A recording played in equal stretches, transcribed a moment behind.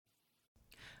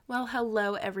Well,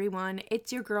 hello everyone.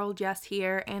 It's your girl Jess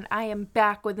here, and I am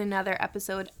back with another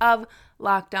episode of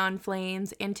Locked On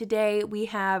Flames. And today we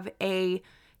have a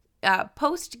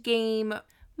post-game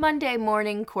Monday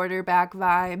morning quarterback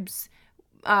vibes.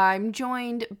 I'm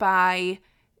joined by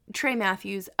Trey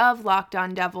Matthews of Locked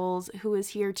On Devils, who is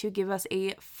here to give us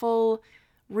a full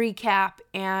recap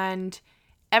and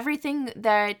everything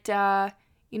that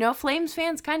Flames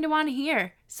fans kind of want to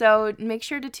hear. So make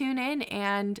sure to tune in,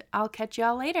 and I'll catch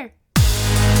y'all later.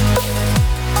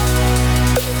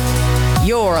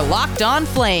 You're Locked On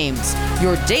Flames,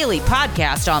 your daily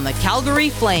podcast on the Calgary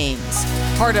Flames.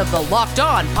 Part of the Locked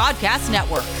On Podcast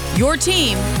Network, your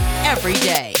team every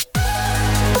day.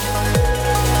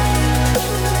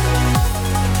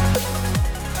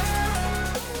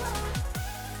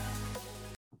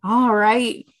 All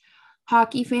right.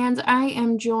 Hockey fans, I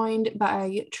am joined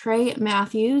by Trey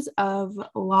Matthews of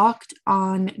Locked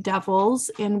On Devils,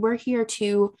 and we're here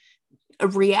to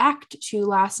react to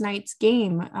last night's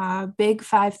game. Big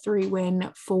 5-3 win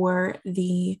for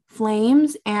the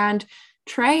Flames. And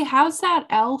Trey, how's that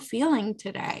L feeling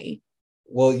today?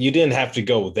 Well, you didn't have to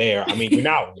go there. I mean, you're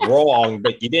not wrong,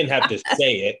 but you didn't have to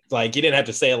say it. You didn't have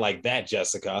to say it like that,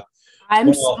 Jessica.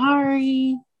 I'm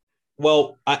sorry.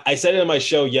 Well, I said it in my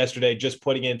show yesterday, just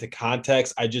putting it into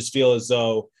context. I just feel as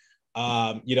though,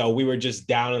 we were just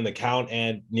down in the count,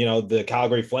 and, the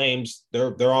Calgary Flames,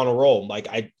 they're on a roll.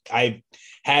 I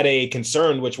had a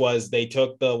concern, which was they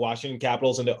took the Washington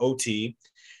Capitals into OT,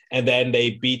 and then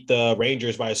they beat the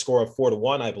Rangers by a score of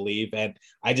 4-1, I believe. And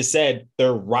I just said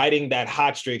they're riding that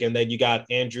hot streak. And then you got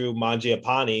Andrew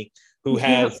Mangiapane, who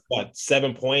has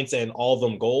 7 points and all of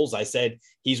them goals. I said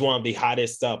he's one of the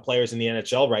hottest players in the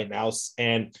NHL right now.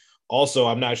 And also,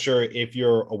 I'm not sure if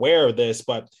you're aware of this,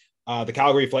 but the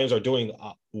Calgary Flames are doing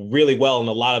really well in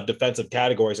a lot of defensive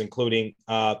categories, including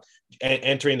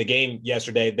entering the game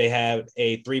yesterday. They have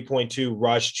a 3.2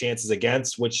 rush chances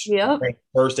against, which ranked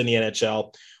first in the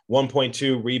NHL,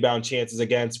 1.2 rebound chances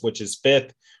against, which is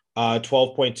fifth,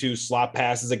 12.2 slot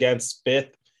passes against,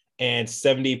 fifth, and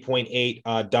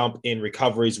 70.8 dump in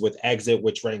recoveries with exit,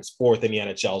 which ranks fourth in the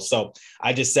NHL. So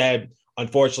I just said,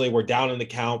 unfortunately, we're down in the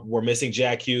count. We're missing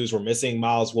Jack Hughes. We're missing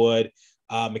Miles Wood.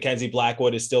 Mackenzie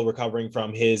Blackwood is still recovering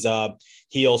from his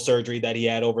heel surgery that he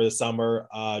had over the summer.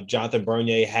 Jonathan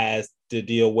Bernier has to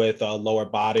deal with lower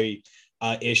body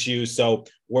issues. So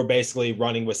we're basically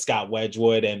running with Scott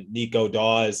Wedgwood and Nico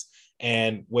Dawes,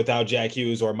 and without Jack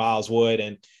Hughes or Miles Wood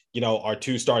and our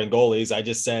two starting goalies, I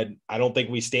just said, I don't think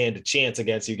we stand a chance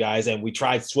against you guys. And we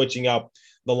tried switching up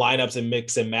the lineups and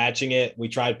mix and matching it. We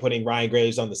tried putting Ryan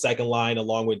Graves on the second line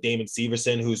along with Damon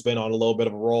Severson, who's been on a little bit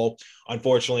of a roll.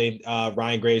 Unfortunately,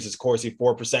 Ryan Graves' Corsi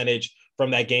for percentage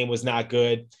from that game was not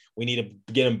good. We need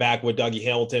to get him back with Dougie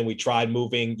Hamilton. We tried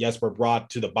moving Jesper Bratt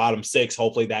to the bottom six.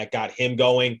 Hopefully that got him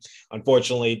going.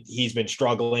 Unfortunately, he's been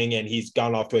struggling and he's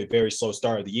gone off to a very slow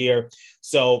start of the year.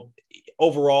 So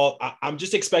overall, I'm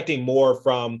just expecting more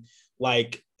from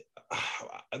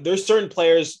there's certain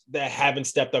players that haven't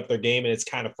stepped up their game, and it's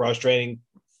kind of frustrating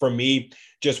for me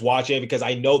just watching it because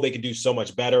I know they could do so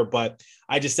much better. But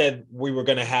I just said we were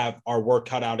going to have our work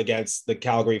cut out against the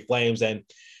Calgary Flames, and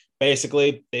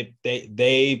basically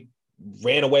they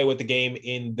ran away with the game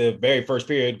in the very first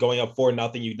period, going up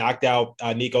 4-0. You knocked out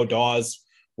Nico Dawes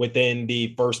within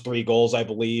the first 3 goals, I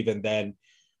believe, and then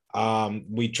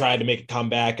we tried to make a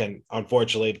comeback, and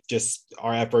unfortunately just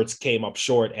our efforts came up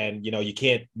short. And you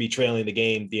can't be trailing the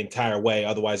game the entire way,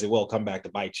 otherwise it will come back to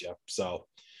bite you. So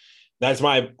that's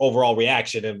my overall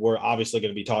reaction, and we're obviously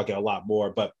going to be talking a lot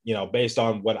more, but based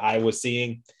on what I was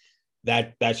seeing,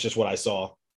 that's just what I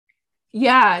saw.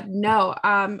 Yeah, no,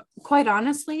 quite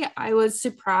honestly, I was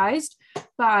surprised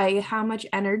by how much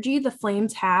energy the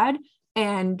Flames had.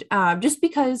 And just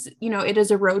because, it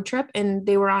is a road trip and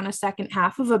they were on a second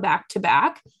half of a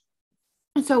back-to-back.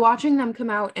 So watching them come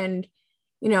out and,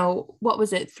 what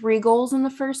was it, 3 goals in the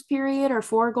first period or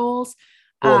 4 goals?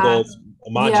 4 goals.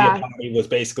 Mangiapane was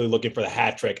basically looking for the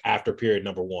hat trick after period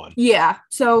number 1. Yeah.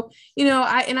 So,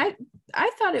 I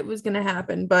thought it was going to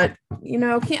happen, but,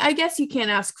 I guess you can't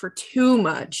ask for too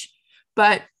much.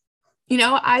 But,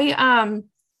 I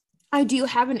do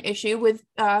have an issue with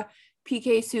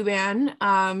PK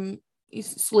Subban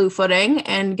slew footing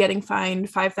and getting fined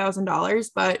 $5,000.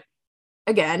 But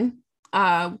again,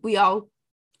 we all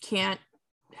can't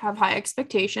have high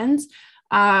expectations.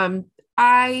 I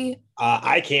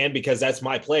can, because that's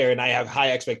my player, and I have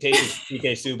high expectations for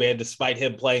PK Subban, despite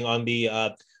him playing on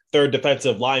the third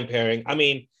defensive line pairing. I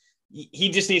mean, he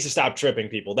just needs to stop tripping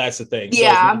people. That's the thing.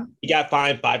 Yeah. So he got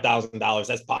fined $5,000.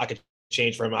 That's pocket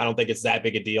change for him. I don't think it's that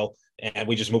big a deal, and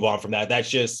we just move on from that. That's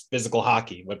just physical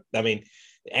hockey. But I mean,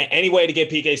 any way to get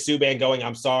PK Subban going.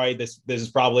 I'm sorry, this is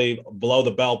probably below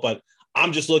the belt, but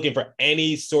I'm just looking for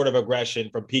any sort of aggression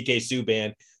from PK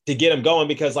Subban to get him going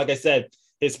because, like I said,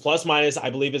 his plus minus, I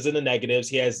believe, is in the negatives.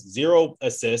 He has 0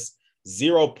 assists,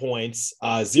 0 points,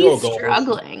 0 goals.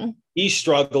 Struggling. He's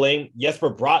struggling.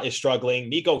 Jesper Bratt is struggling.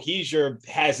 Nico Hischier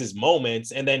has his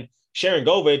moments. And then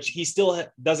Sharangovich, he still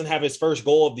doesn't have his first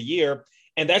goal of the year.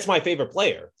 And that's my favorite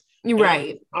player.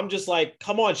 Right. I'm just like,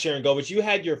 come on, Sharangovich. You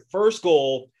had your first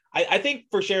goal. I think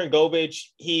for Sharangovich,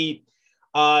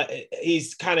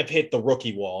 he's kind of hit the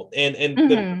rookie wall. And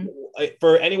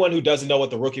for anyone who doesn't know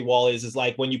what the rookie wall is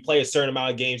like when you play a certain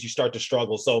amount of games, you start to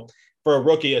struggle. So for a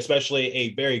rookie, especially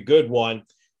a very good one,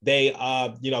 they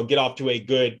get off to a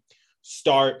good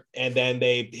start and then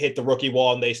they hit the rookie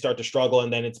wall and they start to struggle.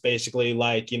 And then it's basically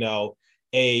like,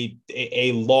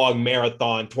 a long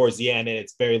marathon towards the end, and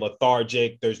it's very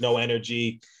lethargic. There's no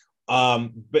energy.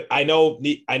 But I know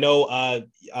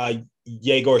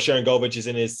Yegor Sharangovich is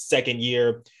in his second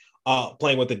year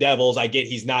playing with the Devils. I get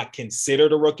he's not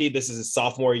considered a rookie. This is a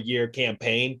sophomore year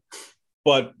campaign.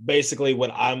 But basically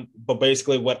what I'm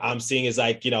seeing is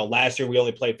like, last year we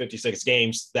only played 56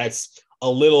 games. That's a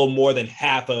little more than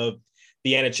half of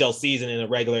the NHL season in a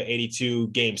regular 82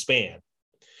 game span.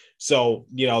 So,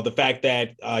 the fact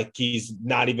that he's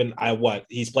not even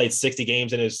he's played 60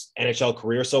 games in his NHL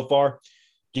career so far,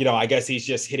 I guess he's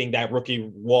just hitting that rookie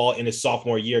wall in his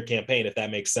sophomore year campaign, if that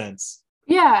makes sense.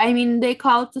 Yeah, I mean, they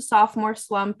call it the sophomore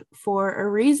slump for a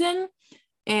reason.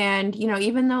 And,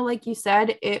 even though, like you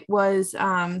said, it was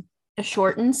a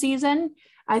shortened season,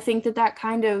 I think that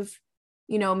kind of,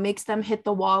 makes them hit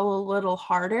the wall a little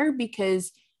harder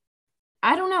because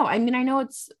I don't know. I mean, I know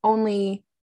it's only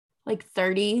like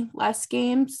 30 less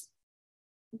games.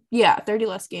 Yeah, 30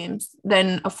 less games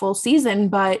than a full season.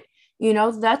 But,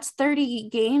 that's 30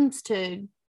 games to,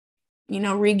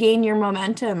 regain your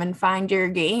momentum and find your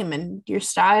game and your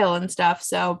style and stuff.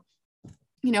 So,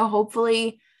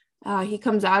 hopefully he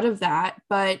comes out of that.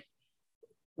 But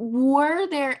were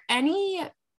there any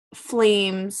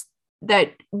Flames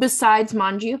that besides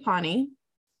Mangiapane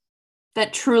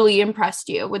that truly impressed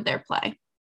you with their play?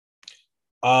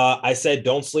 I said,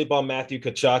 don't sleep on Matthew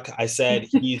Tkachuk. I said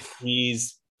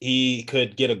he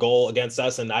could get a goal against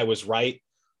us, and I was right.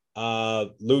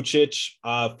 Lucic,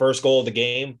 first goal of the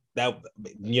game. That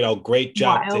great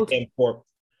job Wild. to him for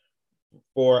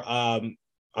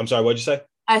I'm sorry, what'd you say?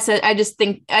 I just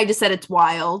said it's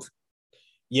wild.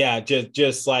 Yeah,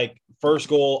 just like first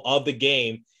goal of the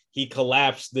game, he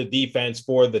collapsed the defense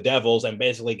for the Devils and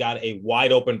basically got a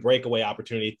wide open breakaway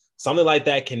opportunity. Something like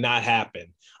that cannot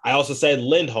happen. I also said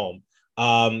Lindholm,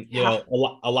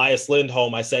 Elias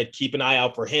Lindholm. I said, keep an eye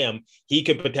out for him. He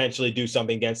could potentially do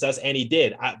something against us. And he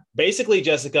did. Basically,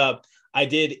 Jessica, I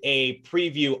did a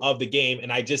preview of the game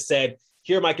and I just said,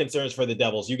 here are my concerns for the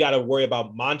Devils. You got to worry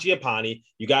about Mangiapane.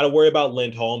 You got to worry about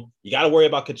Lindholm. You got to worry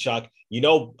about Tkachuk.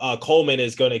 Coleman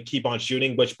is going to keep on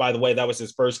shooting, which, by the way, that was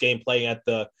his first game playing at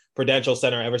the Prudential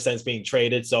Center ever since being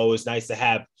traded. So it was nice to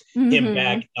have him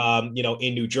back, in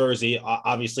New Jersey.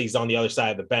 Obviously, he's on the other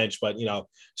side of the bench, but,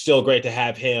 still great to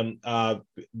have him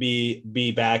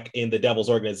be back in the Devils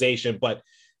organization. But,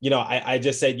 I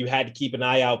just said you had to keep an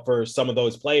eye out for some of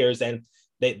those players, and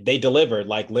they delivered.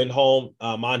 Like Lindholm,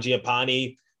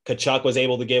 Mangiapane, Tkachuk was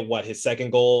able to get his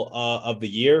second goal of the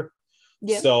year.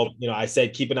 Yeah. So, I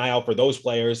said, keep an eye out for those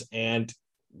players, and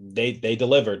they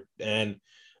delivered. And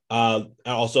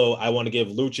also I want to give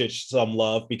Lucic some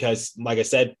love because, like I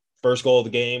said, first goal of the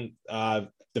game,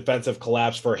 defensive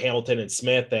collapse for Hamilton and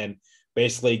Smith, and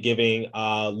basically giving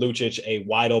Lucic a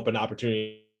wide open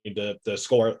opportunity to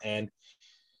score. And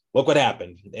look what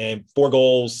happened. And 4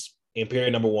 goals in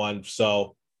period number 1.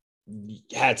 So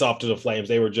hats off to the Flames.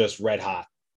 They were just red hot.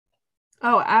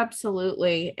 Oh,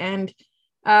 absolutely. And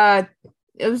it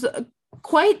was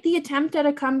quite the attempt at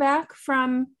a comeback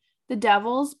from the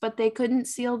Devils, but they couldn't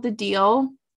seal the deal.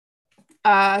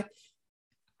 I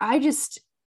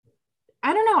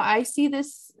don't know. I see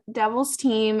this Devils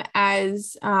team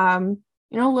as, a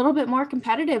little bit more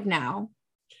competitive now.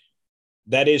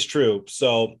 That is true.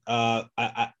 So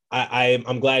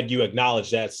I'm glad you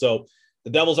acknowledged that. So the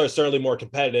Devils are certainly more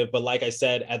competitive, but like I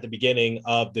said at the beginning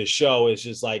of the show, it's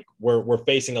just like we're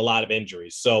facing a lot of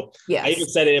injuries. So yes. I even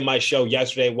said it in my show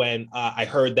yesterday when I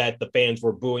heard that the fans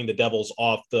were booing the Devils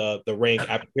off the rink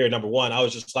after period number 1. I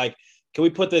was just like, can we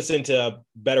put this into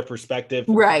better perspective?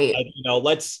 Right.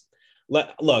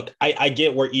 Look, I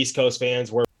get we're East Coast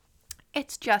fans.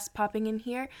 It's just popping in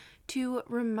here to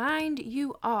remind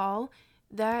you all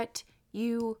that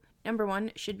you, number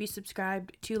 1, should be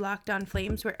subscribed to Locked On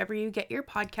Flames wherever you get your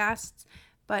podcasts.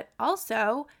 But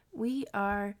also, we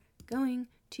are going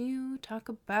to talk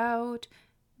about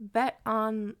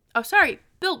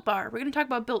Built Bar. We're going to talk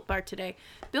about Built Bar today.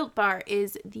 Built Bar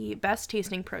is the best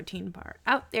tasting protein bar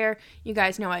out there. You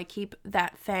guys know I keep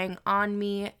that thing on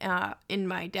me, on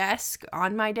my desk,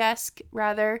 when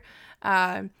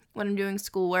I'm doing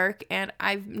schoolwork. And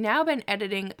I've now been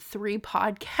editing 3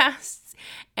 podcasts,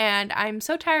 and I'm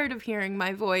so tired of hearing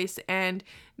my voice, and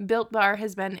Built Bar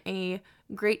has been a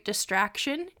great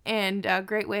distraction and a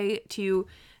great way to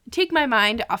take my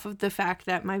mind off of the fact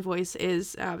that my voice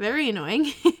is very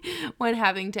annoying when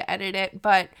having to edit it.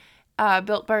 But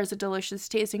Built Bar is a delicious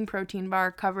tasting protein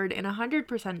bar covered in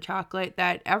 100% chocolate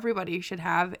that everybody should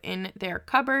have in their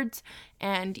cupboards.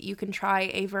 And you can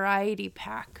try a variety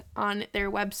pack on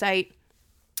their website,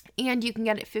 and you can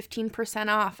get it 15%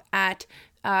 off at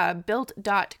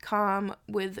built.com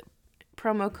with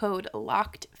promo code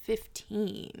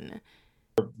LOCKED15.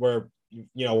 We're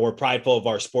prideful of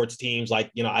our sports teams. Like,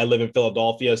 I live in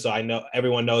Philadelphia, so I know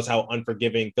everyone knows how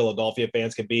unforgiving Philadelphia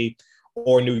fans can be,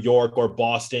 or New York or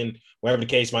Boston, wherever the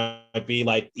case might be.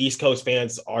 Like, East Coast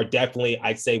fans are definitely,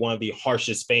 I'd say, one of the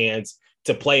harshest fans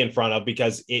to play in front of,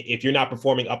 because if you're not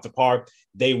performing up to par,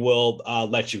 they will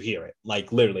let you hear it.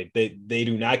 Like, literally, they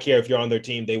do not care if you're on their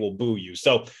team. They will boo you.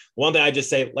 So one thing I just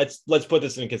say, let's put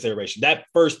this in consideration. That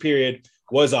first period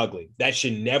was ugly. That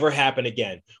should never happen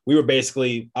again. We were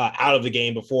basically out of the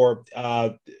game before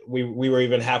we were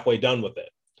even halfway done with it.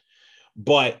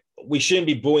 But we shouldn't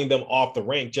be booing them off the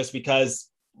rink just because,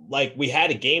 like, we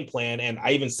had a game plan. And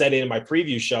I even said it in my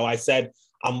preview show. I said,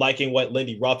 I'm liking what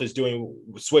Lindy Ruff is doing,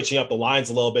 switching up the lines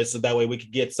a little bit, so that way we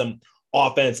could get some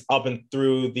offense up and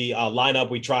through the lineup.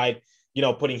 We tried,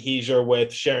 putting Heiser with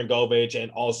Sharangovich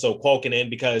and also Quoken in,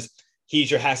 because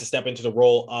Heiser has to step into the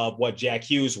role of what Jack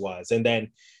Hughes was. And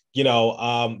then,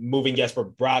 moving Jesper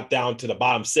Bratt down to the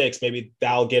bottom 6, maybe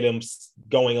that'll get him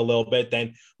going a little bit.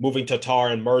 Then moving Tatar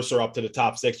and Mercer up to the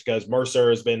top 6, because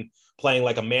Mercer has been playing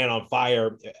like a man on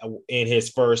fire in his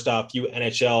first few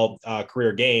NHL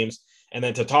career games. And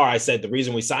then Tatar, I said the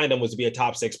reason we signed him was to be a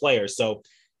top 6 player. So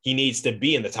he needs to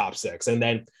be in the top 6. And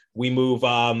then we move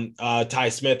Ty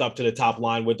Smith up to the top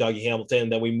line with Dougie Hamilton.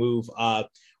 Then we move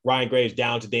Ryan Graves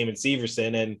down to Damon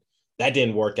Severson, and that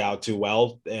didn't work out too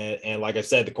well. And like I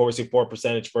said, the Corsi for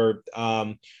percentage for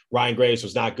Ryan Graves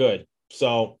was not good.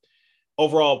 So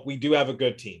overall, we do have a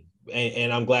good team,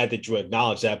 and I'm glad that you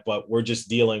acknowledge that, but we're just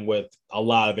dealing with a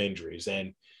lot of injuries.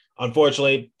 And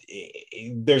unfortunately,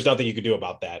 there's nothing you can do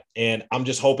about that. And I'm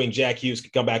just hoping Jack Hughes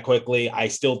can come back quickly. I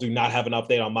still do not have an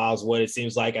update on Miles Wood. It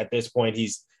seems like at this point,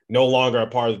 he's no longer a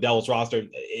part of the Devils roster.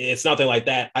 It's nothing like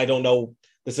that. I don't know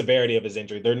the severity of his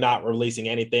injury. They're not releasing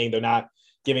anything. They're not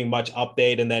giving much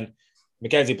update. And then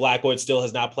Mackenzie Blackwood still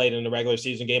has not played in the regular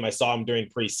season game. I saw him during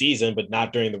preseason, but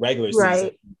not during the regular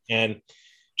season. And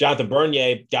Jonathan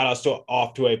Bernier got us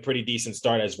off to a pretty decent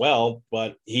start as well,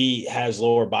 but he has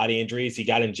lower body injuries. He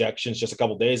got injections just a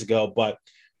couple of days ago, but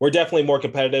we're definitely more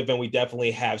competitive, and we definitely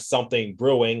have something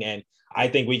brewing. And I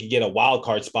think we could get a wild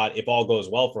card spot if all goes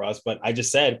well for us. But I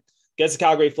just said, against the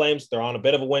Calgary Flames, they're on a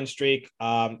bit of a win streak.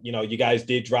 You guys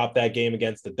did drop that game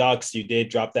against the Ducks. You did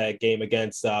drop that game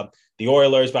against the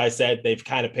Oilers, but I said they've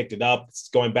kind of picked it up. It's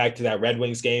going back to that Red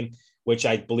Wings game, which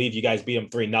I believe you guys beat them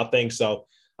 3-0. So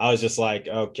I was just like,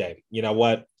 okay, you know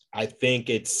what? I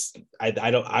think I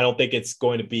don't think it's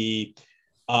going to be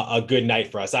a good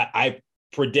night for us. I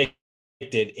predicted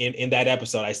in that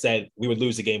episode, I said we would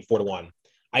lose the game 4-1.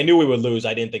 I knew we would lose.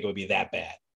 I didn't think it would be that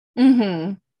bad.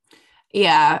 Mm-hmm.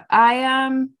 Yeah, I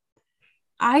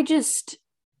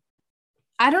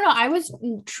don't know. I was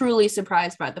truly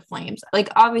surprised by the Flames. Like,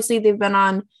 obviously they've been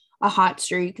on a hot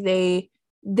streak. They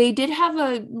did have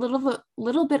a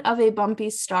little bit of a bumpy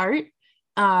start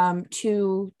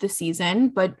to the season,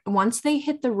 but once they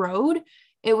hit the road,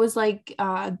 it was like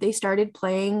they started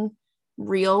playing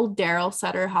real Daryl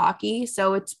Sutter hockey.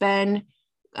 So it's been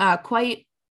quite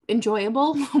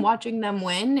enjoyable watching them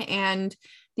win. And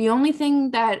the only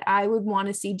thing that I would want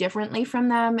to see differently from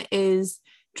them is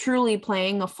truly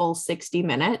playing a full 60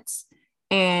 minutes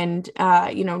and,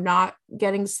 not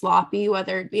getting sloppy,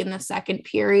 whether it be in the second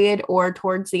period or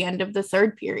towards the end of the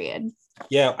third period.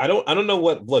 Yeah, I don't know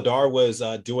what Vladar was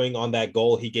doing on that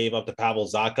goal he gave up to Pavel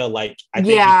Zacha. Like, I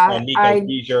think he saw Nico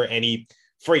Heiser and he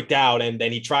freaked out, and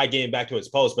then he tried getting back to his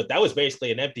post, but that was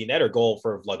basically an empty netter goal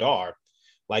for Vladar.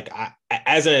 Like,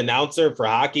 as an announcer for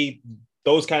hockey,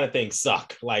 those kind of things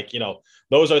suck. Like,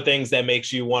 those are things that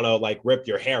makes you want to like rip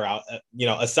your hair out,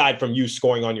 aside from you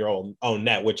scoring on your own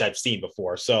net, which I've seen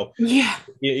before. So, yeah,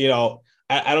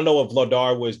 I don't know what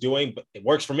Vladar was doing, but it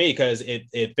works for me because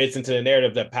it fits into the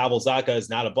narrative that Pavel Zacha is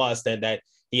not a bust and that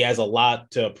he has a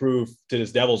lot to prove to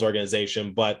this Devils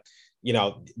organization. But,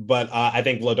 but I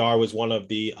think Vladar was one of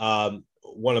the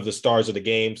stars of the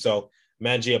game. So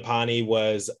Mangiapane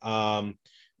was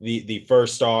the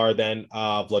first star, then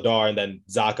Vladar, and then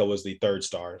Zaka was the third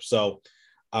star. So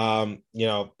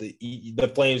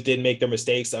the Flames did make their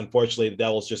mistakes. Unfortunately, the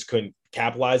Devils just couldn't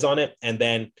capitalize on it. And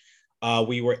then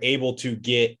we were able to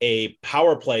get a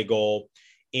power play goal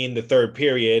in the third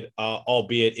period,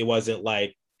 albeit it wasn't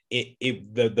like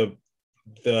the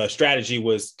strategy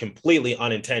was completely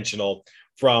unintentional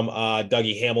from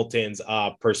Dougie Hamilton's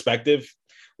perspective.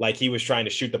 Like he was trying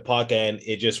to shoot the puck and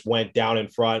it just went down in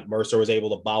front. Mercer was able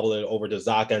to bobble it over to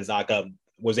Zaka, and Zaka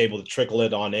was able to trickle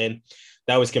it on in.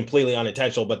 That was completely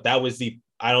unintentional, but that was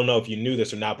I don't know if you knew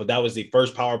this or not, but that was the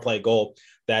first power play goal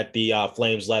that the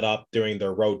Flames let up during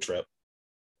their road trip.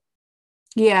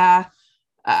 Yeah,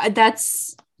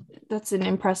 that's an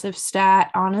impressive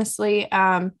stat, honestly.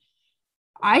 I'm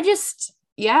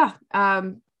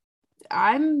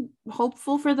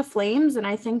hopeful for the Flames, and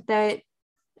I think that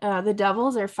the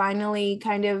Devils are finally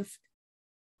kind of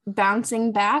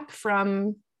bouncing back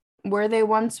from where they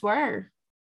once were.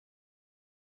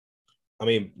 But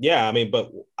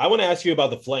I want to ask you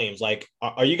about the Flames. Like,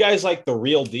 are you guys like the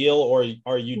real deal, or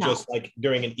are you just like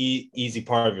during an easy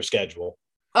part of your schedule?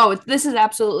 Oh, this is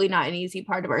absolutely not an easy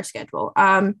part of our schedule.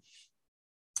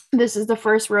 This is the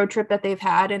first road trip that they've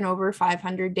had in over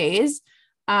 500 days.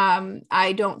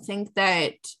 I don't think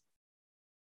that,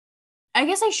 I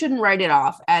guess I shouldn't write it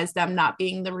off as them not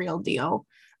being the real deal.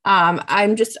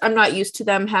 I'm not used to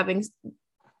them having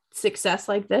success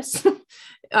like this,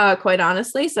 quite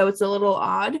honestly. So it's a little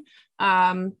odd.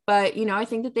 But I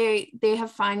think that they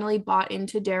have finally bought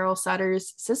into Daryl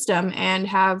Sutter's system and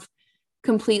have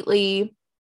completely,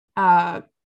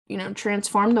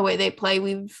 transformed the way they play.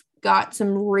 We've got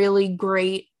some really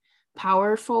great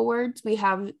power forwards. We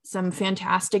have some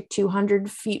fantastic 200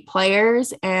 feet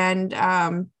players, and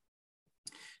the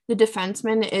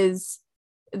defensemen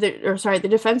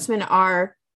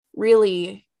are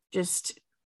really just,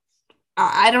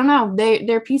 I don't know,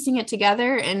 they're piecing it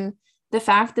together, and the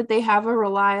fact that they have a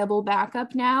reliable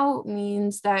backup now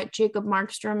means that Jacob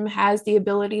Markstrom has the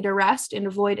ability to rest and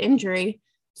avoid injury.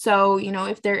 So,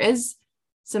 if there is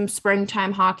some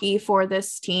springtime hockey for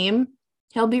this team,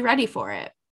 he'll be ready for it.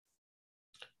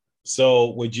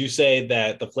 So would you say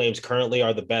that the Flames currently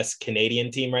are the best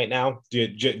Canadian team right now?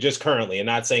 Just currently, and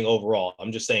not saying overall.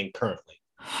 I'm just saying currently.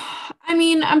 I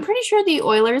mean, I'm pretty sure the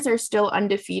Oilers are still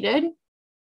undefeated.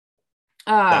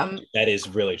 That is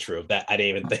really true. That I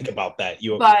didn't even think about that.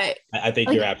 I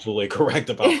think you're absolutely correct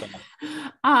about that.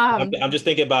 I'm just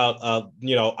thinking about,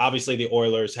 obviously the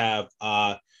Oilers have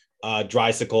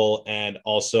Dreisaitl and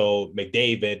also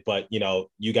McDavid, but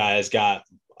you guys got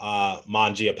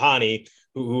Mangiapane,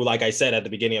 who, like I said at the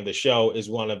beginning of the show, is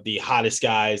one of the hottest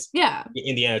guys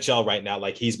in the NHL right now.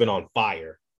 Like he's been on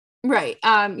fire. Right.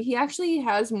 He actually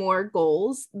has more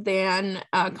goals than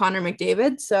Connor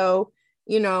McDavid. So,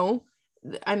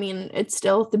 I mean, it's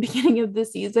still at the beginning of the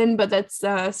season, but that's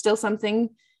still something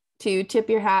to tip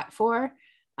your hat for.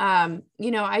 They're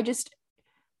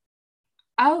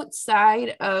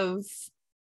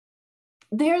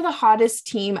the hottest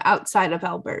team outside of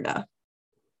Alberta,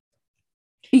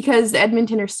 because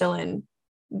Edmonton are still in.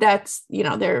 That's,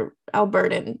 their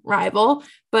Albertan rival.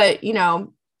 But,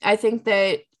 I think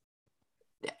that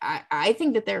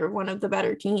they're one of the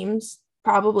better teams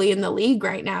probably in the league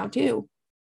right now too.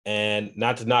 And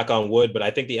not to knock on wood, but I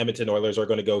think the Edmonton Oilers are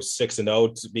going to go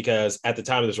 6-0 because at the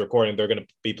time of this recording, they're going to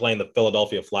be playing the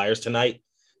Philadelphia Flyers tonight.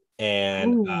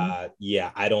 And I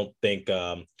don't think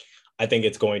I think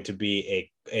it's going to be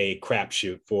a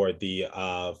crapshoot for the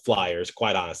Flyers,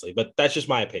 quite honestly. But that's just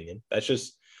my opinion. That's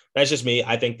just me.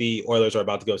 I think the Oilers are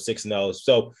about to go 6-0.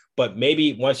 So, but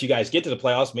maybe once you guys get to the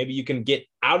playoffs, maybe you can get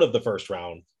out of the first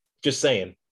round. Just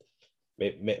saying.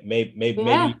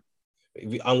 Maybe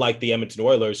unlike the Edmonton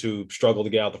Oilers who struggle to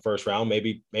get out the first round,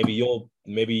 maybe you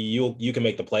can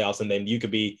make the playoffs, and then you could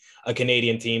be a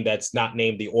Canadian team that's not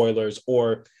named the Oilers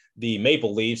or the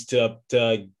Maple Leafs to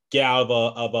get out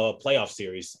of a playoff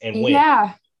series and win.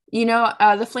 Yeah.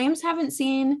 The Flames haven't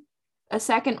seen a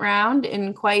second round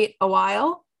in quite a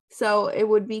while. So it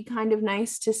would be kind of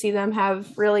nice to see them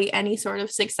have really any sort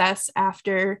of success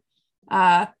after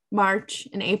March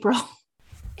and April.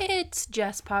 It's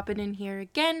Jess popping in here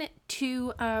again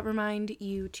to remind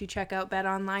you to check out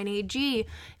BetOnline AG.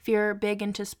 If you're big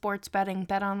into sports betting,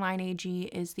 BetOnline AG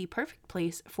is the perfect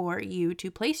place for you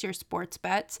to place your sports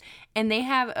bets. And they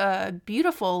have a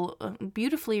beautifully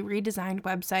redesigned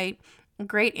website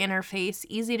great interface,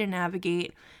 easy to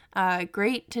navigate,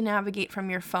 great to navigate from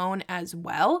your phone as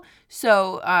well.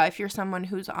 So if you're someone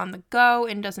who's on the go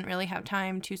and doesn't really have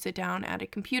time to sit down at a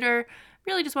computer,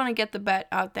 really just want to get the bet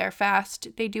out there fast,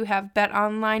 they do have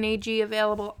BetOnline AG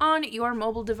available on your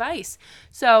mobile device.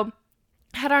 So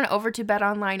head on over to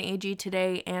BetOnline AG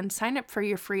today and sign up for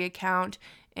your free account.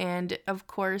 And of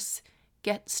course,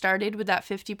 get started with that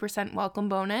 50% welcome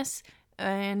bonus.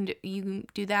 And you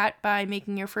do that by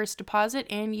making your first deposit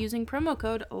and using promo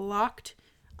code LOCKED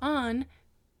on.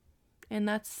 And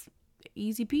that's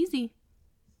easy peasy.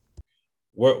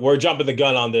 We're jumping the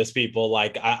gun on this, people.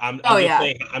 Like I'm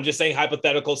just saying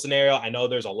hypothetical scenario. I know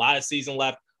there's a lot of season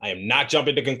left. I am not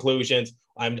jumping to conclusions.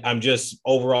 I'm just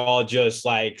overall just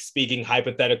like speaking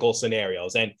hypothetical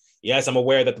scenarios. And yes, I'm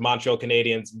aware that the Montreal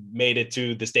Canadiens made it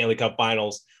to the Stanley Cup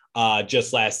Finals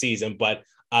just last season, but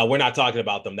we're not talking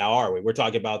about them now, are we? We're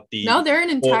talking about No, they're an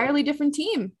entirely different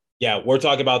team. Yeah, we're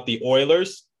talking about the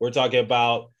Oilers. We're talking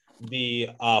about the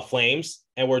Flames,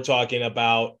 and we're talking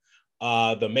about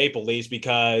the Maple Leafs,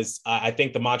 because I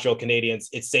think the Montreal Canadiens,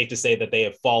 it's safe to say that they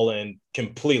have fallen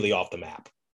completely off the map.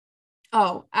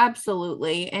 Oh,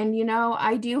 absolutely. And,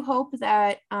 I do hope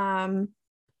that I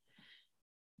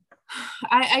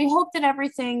hope that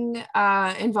everything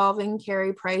involving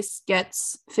Carey Price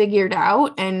gets figured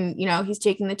out, and, he's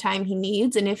taking the time he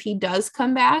needs. And if he does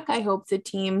come back, I hope the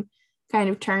team kind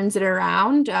of turns it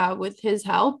around with his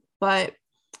help. But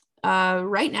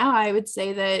right now, I would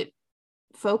say that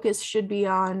focus should be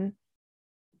on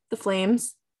the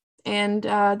Flames and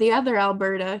the other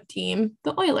Alberta team,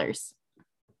 the Oilers.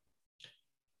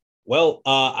 Well,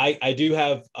 I do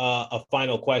have a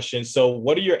final question. So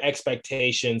what are your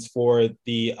expectations for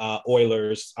the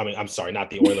Oilers? I mean, I'm sorry, not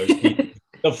the Oilers,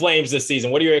 the Flames this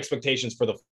season. What are your expectations for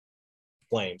the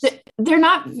Flames? They're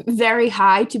not very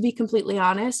high, to be completely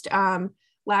honest.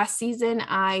 Last season,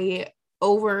 I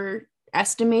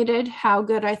overestimated how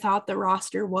good I thought the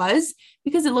roster was,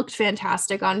 because it looked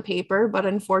fantastic on paper, but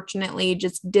unfortunately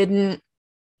just didn't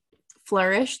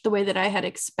flourish the way that I had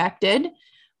expected.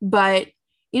 But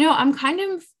I'm kind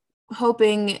of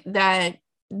hoping that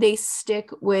they stick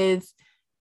with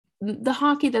the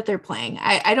hockey that they're playing.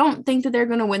 I don't think that they're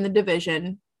going to win the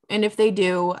division. And if they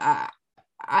do,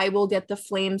 I will get the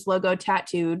Flames logo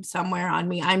tattooed somewhere on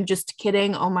me. I'm just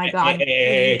kidding. Oh my God.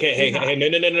 Hey,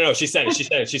 no. She said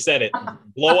it.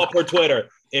 Blow up her Twitter.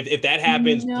 If that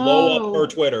happens, blow up her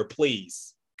Twitter,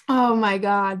 please. Oh my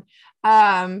God.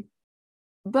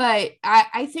 But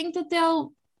I think that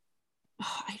they'll,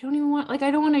 I don't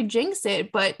want to jinx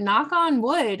it, but knock on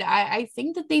wood, I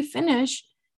think that they finish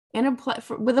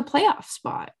with a playoff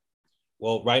spot.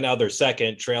 Well, right now they're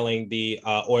second, trailing the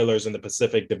Oilers in the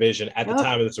Pacific Division at the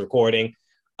time of this recording.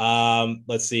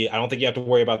 Let's see. I don't think you have to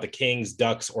worry about the Kings,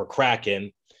 Ducks, or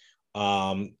Kraken.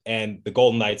 And the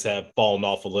Golden Knights have fallen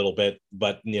off a little bit,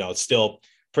 but it's still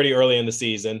pretty early in the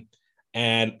season.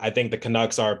 And I think the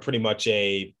Canucks are pretty much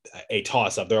a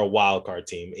toss-up. They're a wild card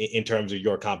team in terms of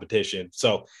your competition.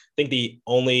 So I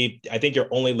think your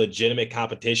only legitimate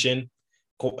competition,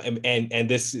 and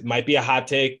this might be a hot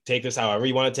take this however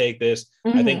you want to take this.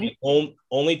 Mm-hmm. I think the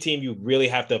only team you really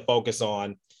have to focus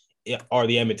on are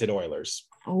the Edmonton Oilers.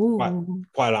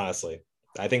 Quite honestly.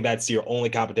 I think that's your only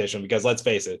competition, because let's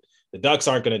face it, the Ducks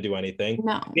aren't going to do anything.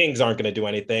 No. The Kings aren't going to do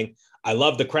anything. I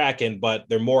love the Kraken, but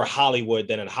they're more Hollywood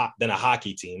than a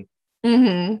hockey team.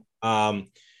 Mm-hmm.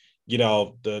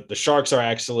 The Sharks are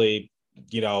actually,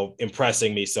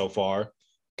 impressing me so far.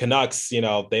 Canucks,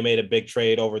 they made a big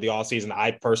trade over the offseason.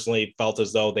 I personally felt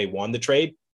as though they won the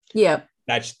trade. Yeah.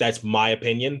 That's my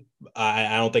opinion.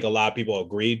 I don't think a lot of people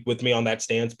agreed with me on that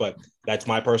stance, but that's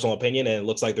my personal opinion, and it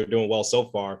looks like they're doing well so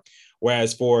far.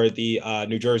 Whereas for the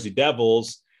New Jersey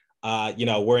Devils,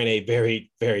 we're in a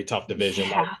very, very tough division.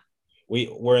 Yeah. Like,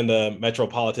 we're in the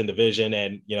Metropolitan Division,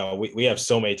 and we have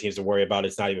so many teams to worry about.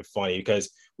 It's not even funny, because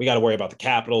we got to worry about the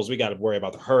Capitals, we got to worry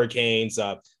about the Hurricanes,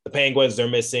 the Penguins. They're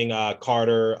missing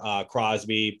Carter,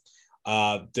 Crosby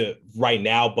right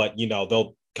now, but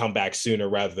they'll come back sooner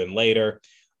rather than later.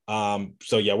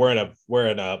 So yeah, we're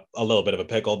in a little bit of a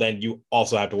pickle. Then you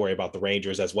also have to worry about the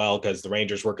Rangers as well, because the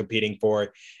Rangers were competing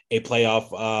for a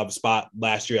playoff spot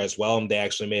last year as well, and they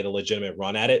actually made a legitimate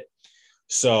run at it.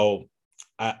 So.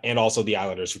 And also the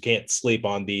Islanders, who can't sleep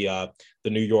on the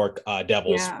New York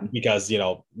Devils, because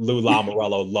Lou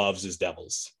Lamoriello loves his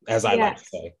Devils, as I like to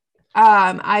say.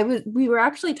 We were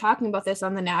actually talking about this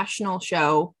on the national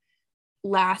show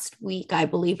last week, I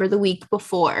believe, or the week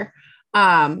before.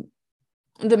 The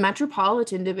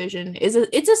Metropolitan Division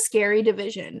it's a scary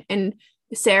division, and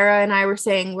Sarah and I were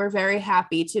saying we're very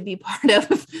happy to be part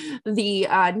of the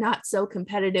not so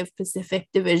competitive Pacific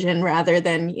Division rather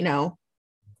than,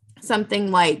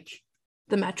 something like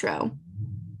the Metro.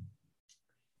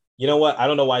 You know what? I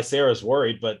don't know why Sarah's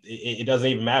worried, but it doesn't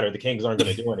even matter. The Kings aren't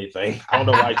going to do anything. I don't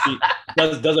know why she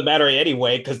doesn't matter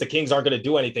anyway, because the Kings aren't going to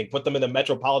do anything. Put them in the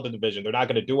Metropolitan Division. They're not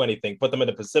going to do anything. Put them in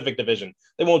the Pacific Division.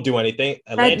 They won't do anything.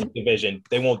 Atlantic Division.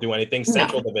 They won't do anything.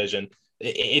 Central Division.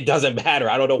 It doesn't matter.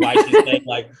 I don't know why she's saying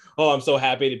like, oh, I'm so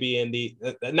happy to be in the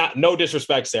no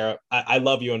disrespect, Sarah. I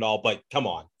love you and all, but come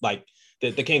on. Like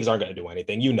the Kings aren't going to do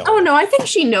anything. Oh, no, I think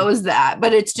she knows that,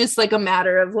 but it's just like a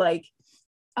matter of like,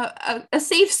 a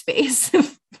safe space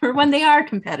for when they are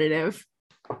competitive.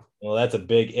 Well, that's a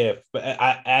big if. But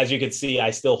as you can see,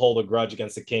 I still hold a grudge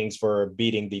against the Kings for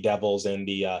beating the Devils in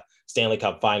the Stanley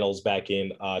Cup Finals back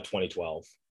in 2012.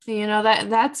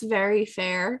 That's very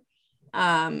fair.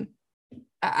 I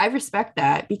respect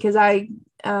that because I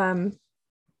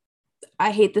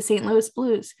hate the St. Louis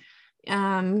Blues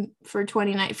for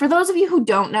 29. For those of you who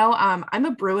don't know, I'm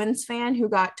a Bruins fan who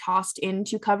got tossed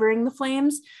into covering the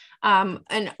Flames.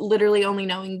 And literally only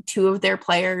knowing two of their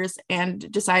players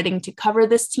and deciding to cover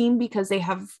this team because they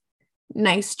have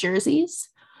nice jerseys.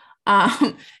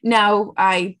 Now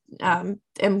I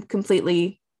am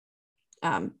completely,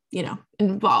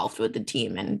 involved with the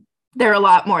team, and they're a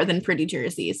lot more than pretty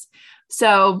jerseys.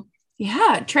 So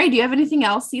yeah, Trey, do you have anything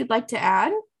else you'd like to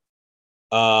add?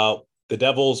 The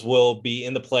Devils will be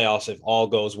in the playoffs if all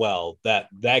goes well.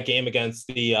 That game against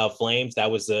the Flames,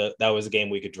 that was a game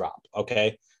we could drop.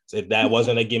 Okay. That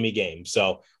wasn't a gimme game.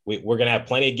 So we're going to have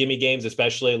plenty of gimme games,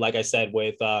 especially, like I said,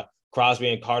 with Crosby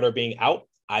and Carter being out.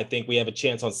 I think we have a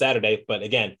chance on Saturday. But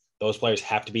again, those players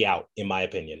have to be out, in my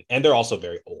opinion. And they're also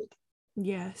very old.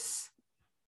 Yes,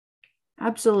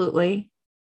 absolutely.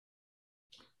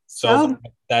 So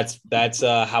that's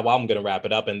how I'm going to wrap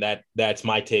it up. And that's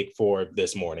my take for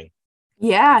this morning.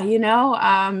 Yeah,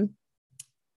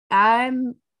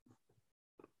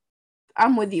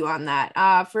 I'm with you on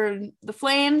that. For the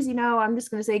Flames, I'm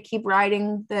just going to say keep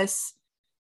riding this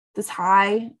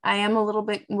high. I am a little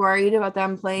bit worried about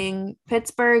them playing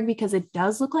Pittsburgh because it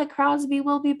does look like Crosby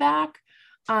will be back.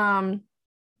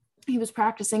 He was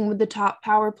practicing with the top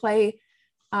power play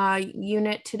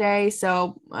unit today,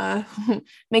 so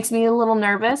makes me a little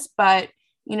nervous, but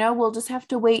we'll just have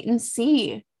to wait and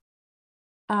see.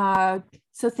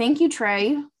 So thank you,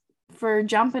 Trey, for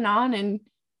jumping on and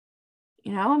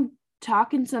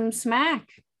talking some smack.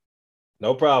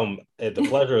 No problem. The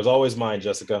pleasure is always mine,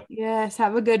 Jessica. Yes,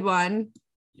 have a good one.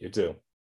 You too.